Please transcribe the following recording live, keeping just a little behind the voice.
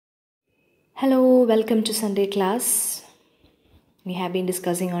Hello, welcome to Sunday class. We have been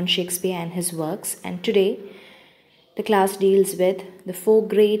discussing on Shakespeare and his works, and today the class deals with the four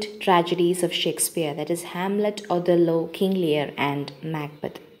great tragedies of Shakespeare, that is Hamlet, Othello, King Lear, and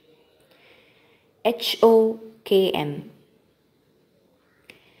Macbeth. HOKM.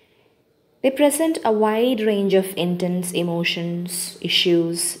 They present a wide range of intense emotions,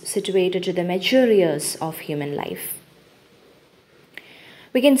 issues situated to the mature years of human life.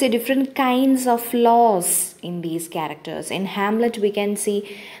 We can see different kinds of flaws in these characters. In Hamlet, we can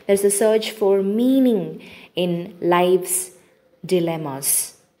see there's a search for meaning in life's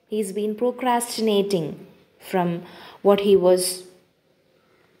dilemmas. He's been procrastinating from what he was,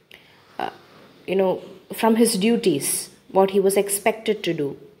 from his duties, what he was expected to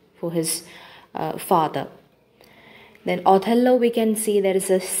do for his father. Then Othello, we can see there is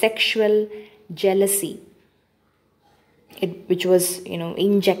a sexual jealousy which was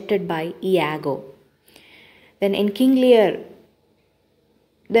injected by Iago. Then in King Lear,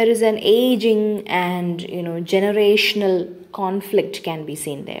 there is an aging and generational conflict can be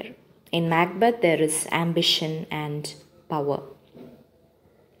seen there. In Macbeth, there is ambition and power.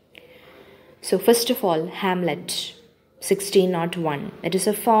 So first of all, Hamlet 1601. It is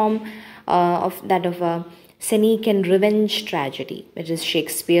a form of a scenic and revenge tragedy. It is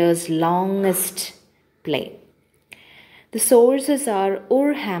Shakespeare's longest play. The sources are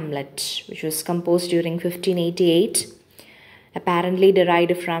Hamlet, which was composed during 1588, apparently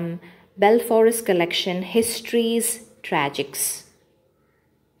derived from Balfour's collection Histories Tragiques,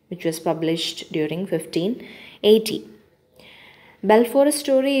 which was published during 1580. Balfour's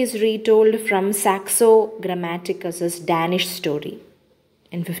story is retold from Saxo Grammaticus's Danish story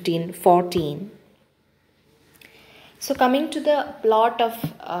in 1514. So coming to the plot of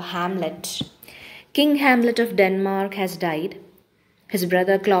Hamlet, King Hamlet of Denmark has died. His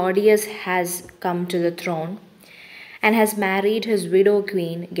brother Claudius has come to the throne and has married his widow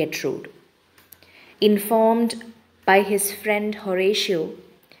queen Gertrude. Informed by his friend Horatio,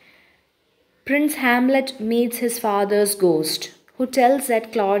 Prince Hamlet meets his father's ghost, who tells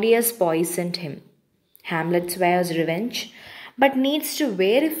that Claudius poisoned him. Hamlet swears revenge, but needs to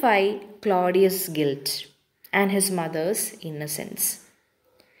verify Claudius' guilt and his mother's innocence.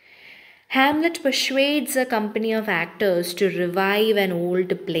 Hamlet persuades a company of actors to revive an old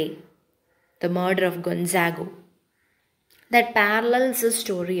play, The Murder of Gonzago, that parallels the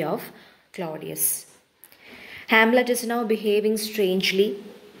story of Claudius. Hamlet is now behaving strangely.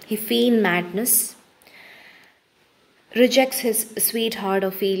 He feigns madness, rejects his sweetheart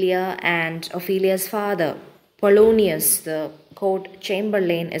Ophelia, and Ophelia's father, Polonius, the court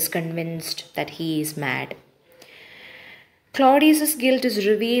chamberlain, is convinced that he is mad. Claudius's guilt is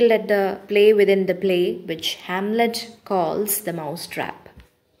revealed at the play within the play, which Hamlet calls the mousetrap.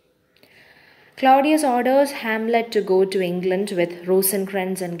 Claudius orders Hamlet to go to England with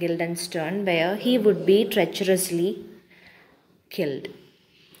Rosencrantz and Guildenstern, where he would be treacherously killed.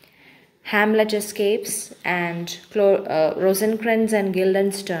 Hamlet escapes, and Rosencrantz and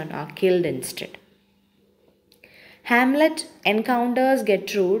Guildenstern are killed instead. Hamlet encounters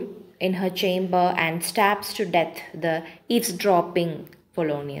Gertrude in her chamber and stabs to death the eavesdropping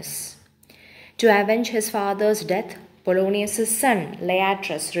Polonius. To avenge his father's death, Polonius' son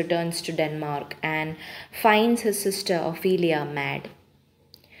Leatrus returns to Denmark and finds his sister Ophelia mad.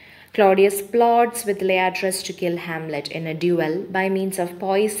 Claudius plots with Leatrus to kill Hamlet in a duel by means of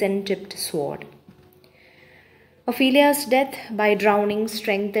poison-tipped sword. Ophelia's death by drowning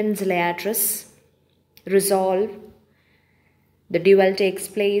strengthens Leatrus' resolve. The duel takes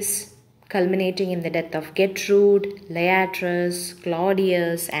place, culminating in the death of Gertrude, Leatrus,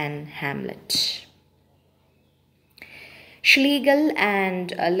 Claudius, and Hamlet. Schlegel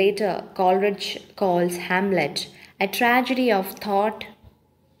and later Coleridge calls Hamlet a tragedy of thought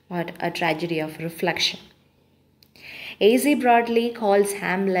or a tragedy of reflection. A.Z. Bradley calls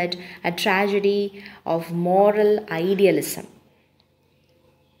Hamlet a tragedy of moral idealism.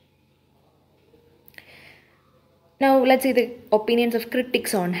 Now let's see the opinions of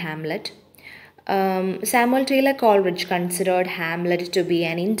critics on Hamlet. Samuel Taylor Coleridge considered Hamlet to be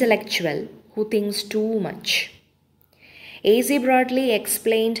an intellectual who thinks too much. A.Z. Bradley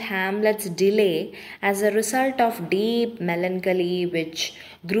explained Hamlet's delay as a result of deep melancholy which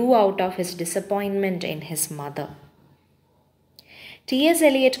grew out of his disappointment in his mother. T.S.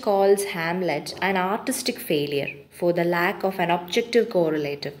 Eliot calls Hamlet an artistic failure for the lack of an objective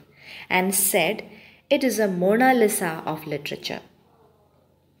correlative and said it is a Mona Lisa of literature.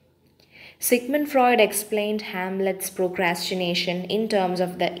 Sigmund Freud explained Hamlet's procrastination in terms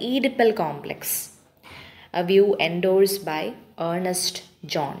of the Oedipal complex, a view endorsed by Ernest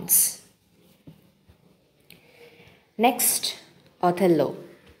Jones. Next, Othello,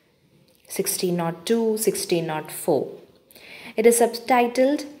 1602, 1604. It is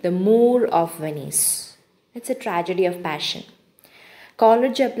subtitled The Moor of Venice. It's a tragedy of passion.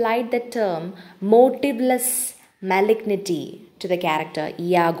 Coleridge applied the term motiveless malignity to the character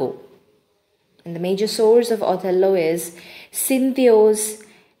Iago. And the major source of Othello is Cinthio's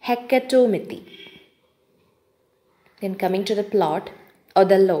Hecatomythy. Then coming to the plot,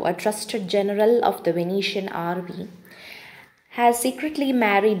 Othello, a trusted general of the Venetian army, has secretly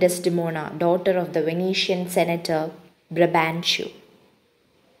married Desdemona, daughter of the Venetian senator Brabantio.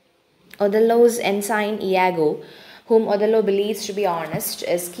 Othello's ensign Iago, whom Othello believes to be honest,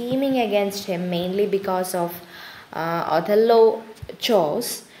 is scheming against him mainly because of Othello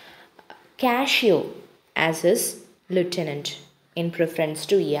chose Cassio as his lieutenant in preference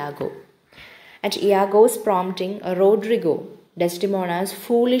to Iago. At Iago's prompting, Rodrigo, Desdemona's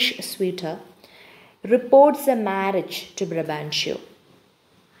foolish suitor, reports the marriage to Brabantio.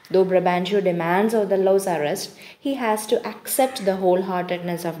 Though Brabantio demands Othello's arrest, he has to accept the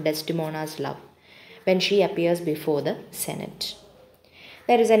wholeheartedness of Desdemona's love when she appears before the Senate.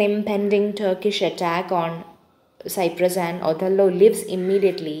 There is an impending Turkish attack on Cyprus, and Othello lives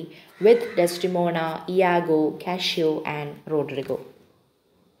immediately with Desdemona, Iago, Cassio, and Rodrigo.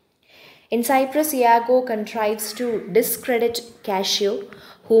 In Cyprus, Iago contrives to discredit Cassio,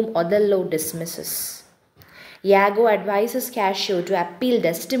 whom Othello dismisses. Iago advises Cassio to appeal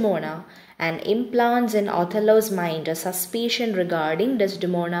Desdemona and implants in Othello's mind a suspicion regarding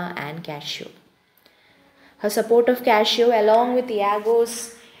Desdemona and Cassio. Her support of Cassio, along with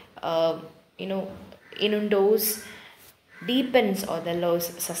Iago's, innuendos, deepens Othello's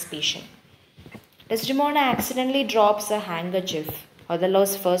suspicion. Desdemona accidentally drops a handkerchief,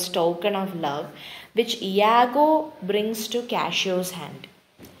 Othello's first token of love, which Iago brings to Cassio's hand.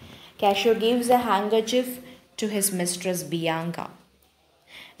 Cassio gives the handkerchief to his mistress Bianca.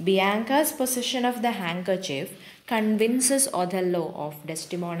 Bianca's possession of the handkerchief convinces Othello of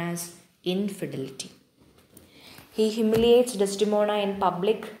Desdemona's infidelity. He humiliates Desdemona in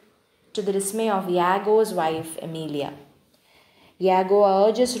public to the dismay of Iago's wife Emilia. Iago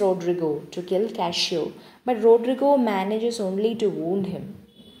urges Rodrigo to kill Cassio, but Rodrigo manages only to wound him.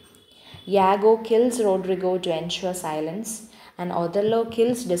 Iago kills Rodrigo to ensure silence, and Othello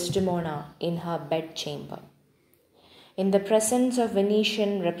kills Desdemona in her bedchamber. In the presence of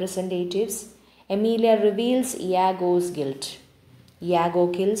Venetian representatives, Emilia reveals Iago's guilt. Iago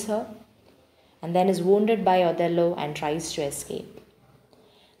kills her and then is wounded by Othello and tries to escape.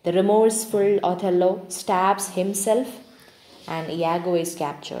 The remorseful Othello stabs himself and Iago is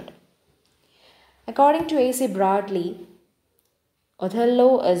captured. According to A.C. Bradley,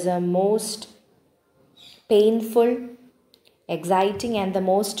 Othello is the most painful, exciting, and the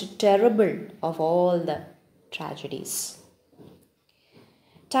most terrible of all the tragedies.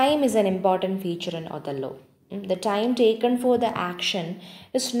 Time is an important feature in Othello. The time taken for the action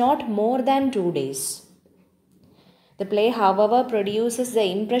is not more than 2 days. The play, however, produces the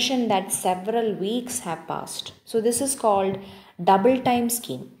impression that several weeks have passed. So this is called double time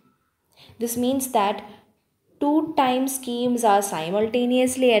scheme. This means that 2 time schemes are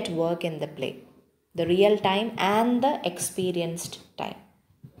simultaneously at work in the play: the real time and the experienced time.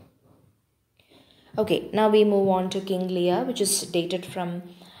 Okay, now we move on to King Lear, which is dated from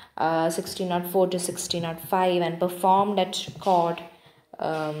 1604 to 1605 and performed at court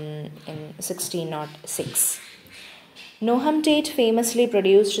in 1606. Noam Tate famously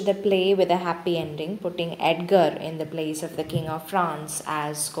produced the play with a happy ending, putting Edgar in the place of the King of France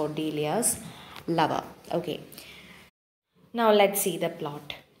as Cordelia's lover. Okay, now let's see the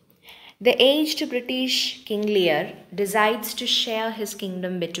plot. The aged British King Lear decides to share his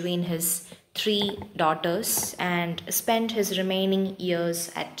kingdom between his 3 daughters and spend his remaining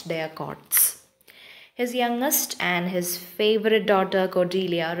years at their courts. His youngest and his favorite daughter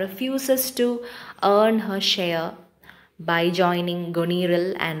Cordelia refuses to earn her share by joining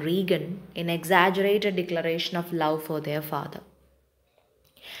Goneril and Regan in exaggerated declaration of love for their father.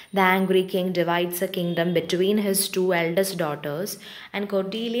 The angry king divides the kingdom between his 2 eldest daughters, and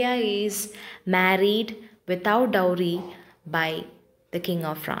Cordelia is married without dowry by the King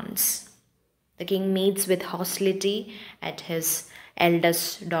of France. The king meets with hostility at his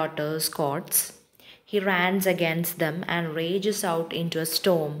eldest daughter's courts. He rants against them and rages out into a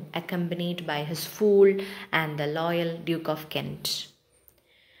storm, accompanied by his fool and the loyal Duke of Kent.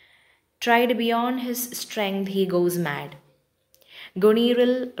 Tried beyond his strength, he goes mad.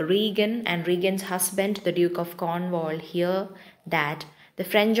 Goneril, Regan, and Regan's husband, the Duke of Cornwall, hear that the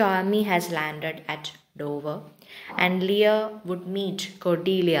French army has landed at Dover, and Lear would meet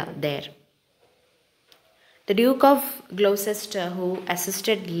Cordelia there. The Duke of Gloucester, who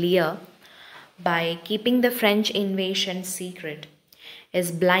assisted Lear by keeping the French invasion secret,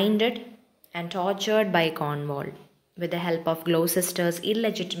 is blinded and tortured by Cornwall with the help of Gloucester's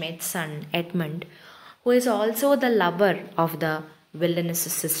illegitimate son Edmund, who is also the lover of the Wilderness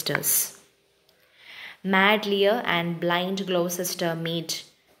sisters. Mad Lear and blind Gloucester meet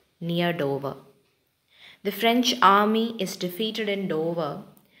near Dover. The French army is defeated in Dover,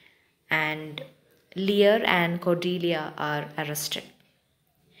 and Lear and Cordelia are arrested.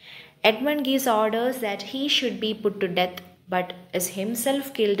 Edmund gives orders that he should be put to death, but is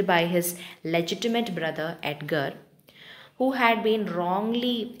himself killed by his legitimate brother Edgar, who had been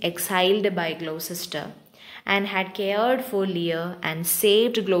wrongly exiled by Gloucester and had cared for Lear and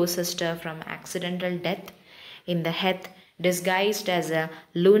saved Gloucester from accidental death in the heath disguised as a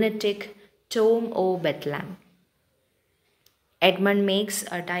lunatic Tom o' Bethlehem. Edmund makes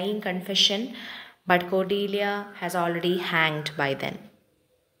a dying confession, but Cordelia has already hanged by then.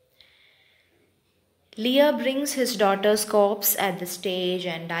 Lear brings his daughter's corpse at the stage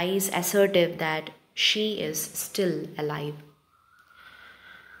and dies assertive that she is still alive.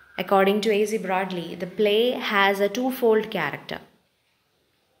 According to A.C. Bradley, the play has a twofold character.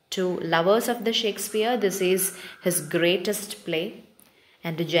 To lovers of the Shakespeare, this is his greatest play,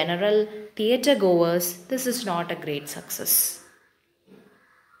 and to general theatre goers, this is not a great success.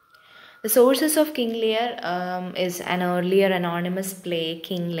 The sources of King Lear is an earlier anonymous play,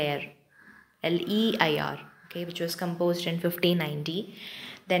 King Lear, Leir, okay, which was composed in 1590.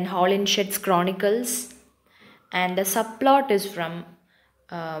 Then Holinshed's Chronicles, and the subplot is from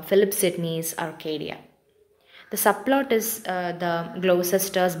Philip Sidney's Arcadia. The subplot is the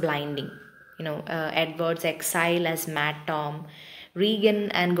Gloucester's blinding, Edward's exile as Mad Tom,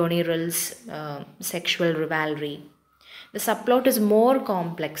 Regan and Goneril's sexual rivalry. The subplot is more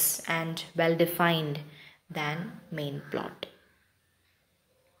complex and well defined than main plot.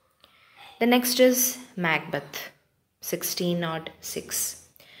 The next is Macbeth, 1606.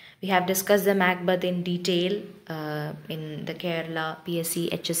 We have discussed the Macbeth in detail in the Kerala PSC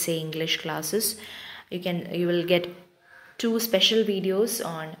HSA English classes. You will get 2 special videos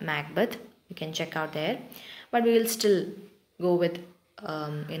on Macbeth. You can check out there. But we will still go with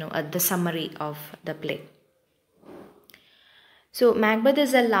the summary of the play. So Macbeth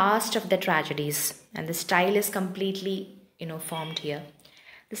is the last of the tragedies, and the style is completely formed here.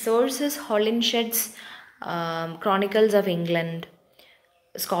 The source is Holinshed's Chronicles of England,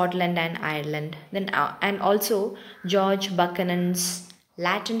 Scotland and Ireland, and also George Buchanan's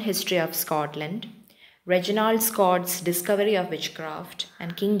Latin History of Scotland, Reginald Scott's Discovery of Witchcraft,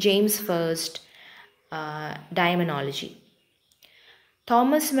 and King James I's Daemonology.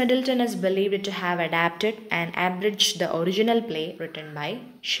 Thomas Middleton is believed to have adapted and abridged the original play written by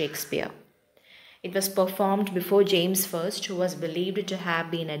Shakespeare. It was performed before James I, who was believed to have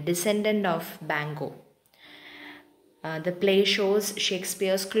been a descendant of Bango. The play shows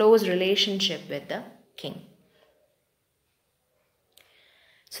Shakespeare's close relationship with the king.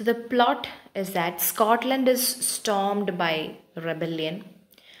 So the plot is that Scotland is stormed by rebellion,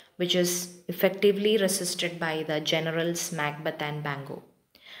 which is effectively resisted by the generals Macbeth and Bango.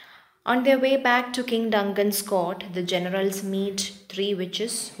 On their way back to King Duncan's court, the generals meet 3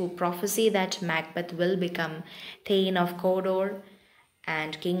 witches who prophesy that Macbeth will become Thane of Cawdor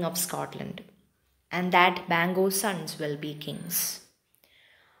and King of Scotland, and that Bango's sons will be kings.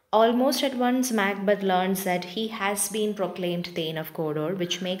 Almost at once, Macbeth learns that he has been proclaimed Thane of Cawdor,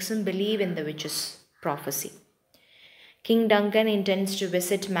 which makes him believe in the witch's prophecy. King Duncan intends to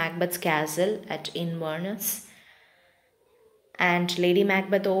visit Macbeth's castle at Inverness, and Lady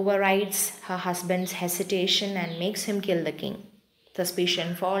Macbeth overrides her husband's hesitation and makes him kill the king.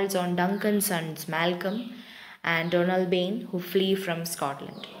 Suspicion falls on Duncan's sons Malcolm and Donalbain, who flee from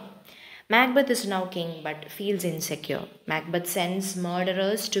Scotland. Macbeth is now king but feels insecure. Macbeth sends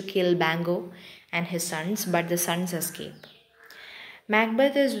murderers to kill Bango and his sons, but the sons escape.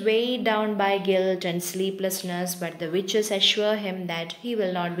 Macbeth is weighed down by guilt and sleeplessness, but the witches assure him that he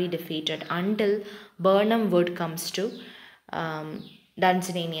will not be defeated until Birnam Wood comes to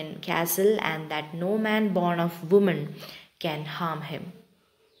Dunsinane Castle, and that no man born of woman can harm him.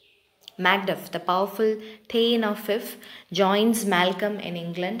 Macduff, the powerful Thane of Fife, joins Malcolm in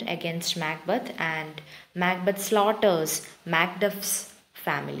England against Macbeth, and Macbeth slaughters Macduff's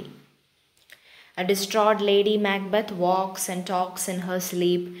family. A distraught Lady Macbeth walks and talks in her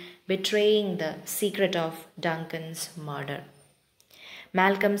sleep, betraying the secret of Duncan's murder.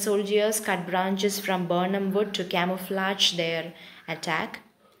 Malcolm's soldiers cut branches from Birnam Wood to camouflage their attack.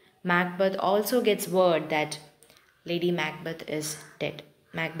 Macbeth also gets word that Lady Macbeth is dead.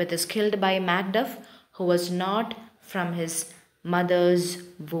 Macbeth is killed by Macduff, who was not from his mother's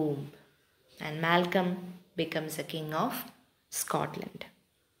womb. And Malcolm becomes a king of Scotland.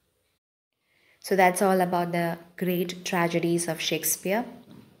 So that's all about the great tragedies of Shakespeare: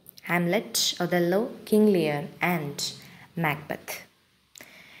 Hamlet, Othello, King Lear, and Macbeth.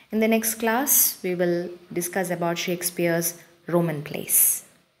 In the next class, we will discuss about Shakespeare's Roman plays.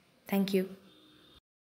 Thank you.